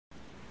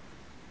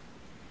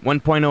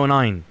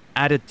1.09,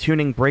 added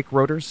tuning brake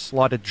rotors,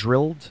 slotted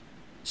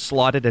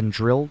and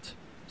drilled,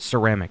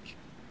 ceramic,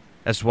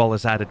 as well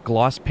as added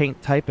gloss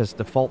paint type as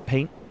default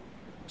paint.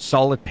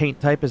 Solid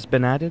paint type has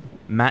been added,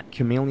 matte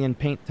chameleon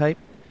paint type,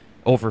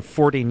 over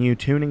 40 new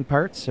tuning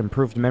parts,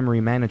 improved memory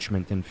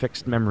management, and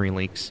fixed memory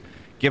leaks.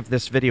 Give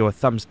this video a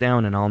thumbs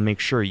down and I'll make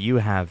sure you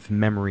have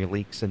memory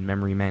leaks and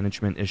memory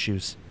management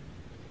issues.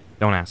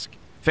 Don't ask.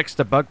 Fixed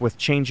a bug with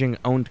changing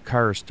owned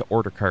cars to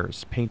order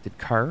cars. Painted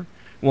car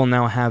will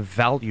now have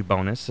value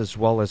bonus, as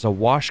well as a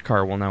wash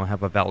car will now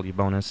have a value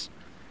bonus.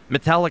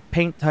 Metallic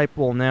paint type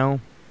will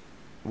now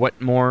look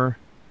more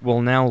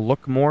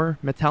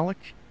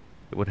metallic.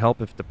 It would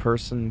help if the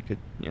person could,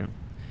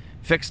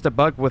 Fixed a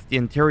bug with the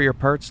interior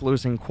parts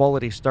losing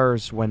quality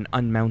stars when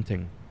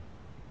unmounting.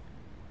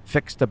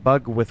 Fixed a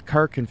bug with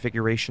car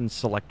configuration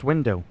select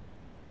window.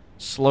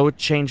 Slowed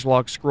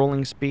changelog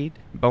scrolling speed.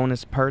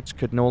 Bonus parts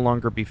could no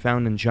longer be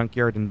found in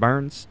junkyard and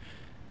barns.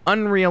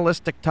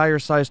 Unrealistic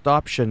tire-sized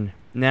option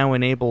now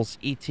enables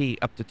ET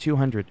up to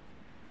 200.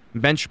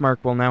 Benchmark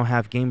will now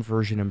have game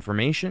version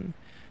information.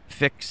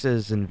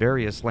 Fixes in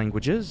various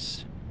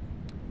languages.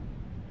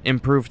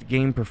 Improved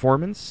game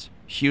performance.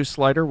 Hue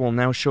slider will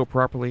now show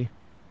proper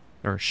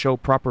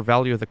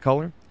value of the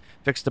color.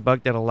 Fixed a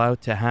bug that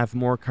allowed to have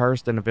more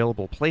cars than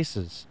available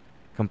places.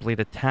 Complete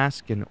a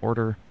task in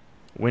order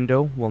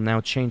window will now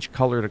change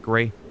color to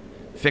gray.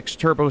 Fixed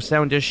turbo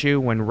sound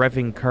issue when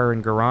revving car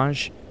in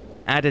garage.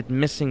 Added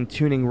missing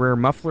tuning rear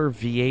muffler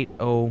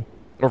V8O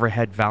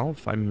overhead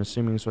valve. I'm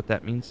assuming is what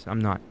that means. I'm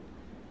not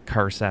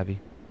car savvy.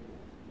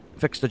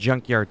 Fixed a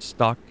junkyard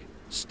stuck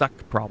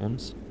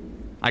problems.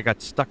 I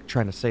got stuck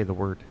trying to say the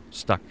word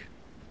stuck.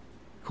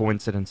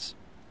 Coincidence.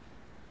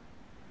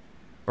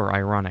 Or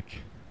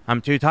ironic.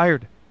 I'm too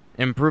tired.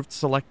 Improved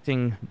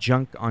selecting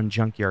junk on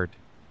junkyard.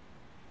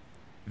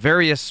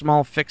 Various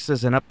small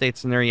fixes and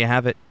updates, and there you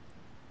have it.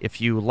 If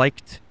you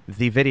liked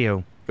the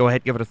video, go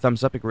ahead, give it a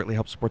thumbs up. It greatly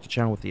helps support the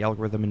channel with the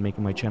algorithm and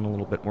making my channel a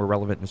little bit more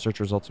relevant in the search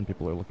results when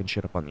people are looking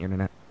shit up on the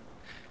internet.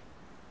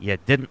 You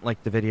didn't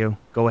like the video,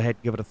 go ahead,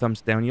 give it a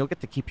thumbs down. You'll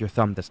get to keep your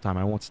thumb this time.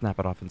 I won't snap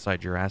it off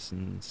inside your ass,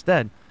 and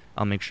instead,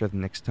 I'll make sure the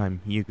next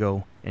time you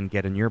go and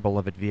get in your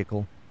beloved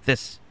vehicle,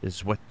 this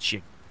is what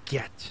you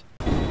get.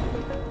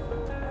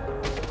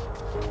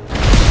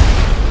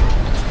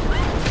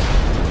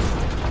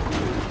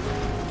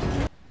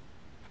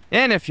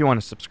 And if you want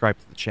to subscribe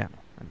to the channel,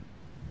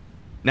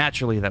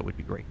 naturally that would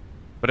be great.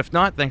 But if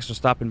not, thanks for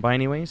stopping by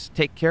anyways.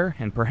 Take care,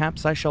 and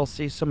perhaps I shall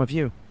see some of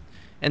you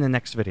in the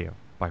next video.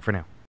 Bye for now.